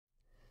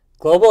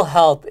Global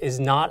health is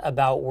not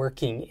about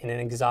working in an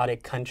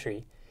exotic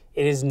country.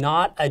 It is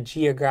not a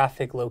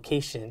geographic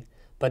location,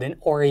 but an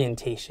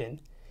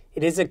orientation.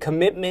 It is a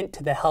commitment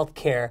to the health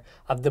care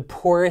of the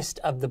poorest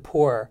of the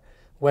poor,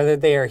 whether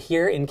they are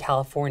here in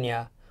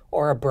California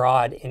or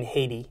abroad in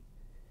Haiti.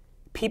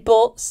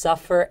 People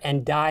suffer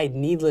and die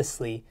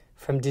needlessly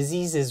from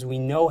diseases we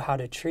know how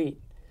to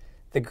treat.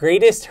 The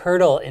greatest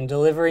hurdle in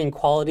delivering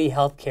quality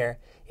health care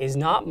is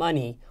not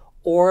money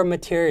or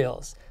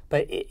materials,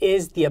 but it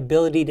is the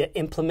ability to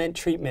implement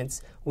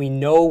treatments we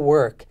know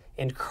work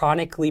in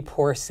chronically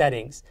poor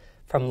settings,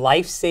 from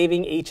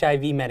life-saving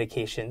HIV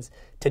medications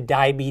to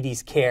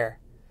diabetes care.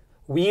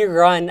 We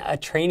run a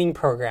training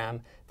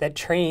program that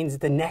trains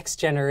the next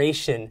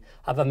generation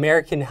of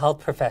American health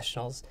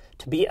professionals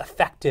to be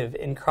effective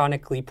in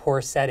chronically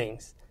poor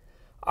settings.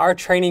 Our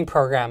training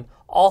program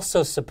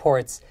also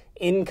supports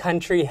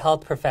in-country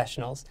health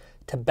professionals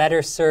to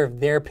better serve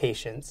their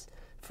patients.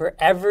 For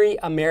every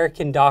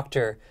American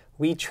doctor,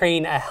 we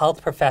train a health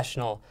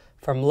professional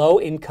from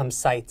low-income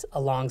sites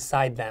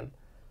alongside them.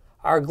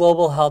 Our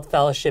Global Health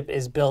Fellowship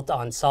is built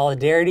on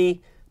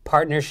solidarity,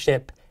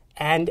 partnership,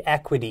 and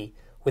equity,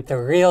 with a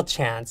real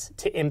chance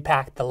to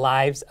impact the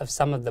lives of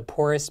some of the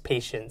poorest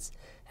patients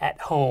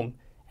at home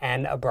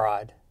and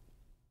abroad.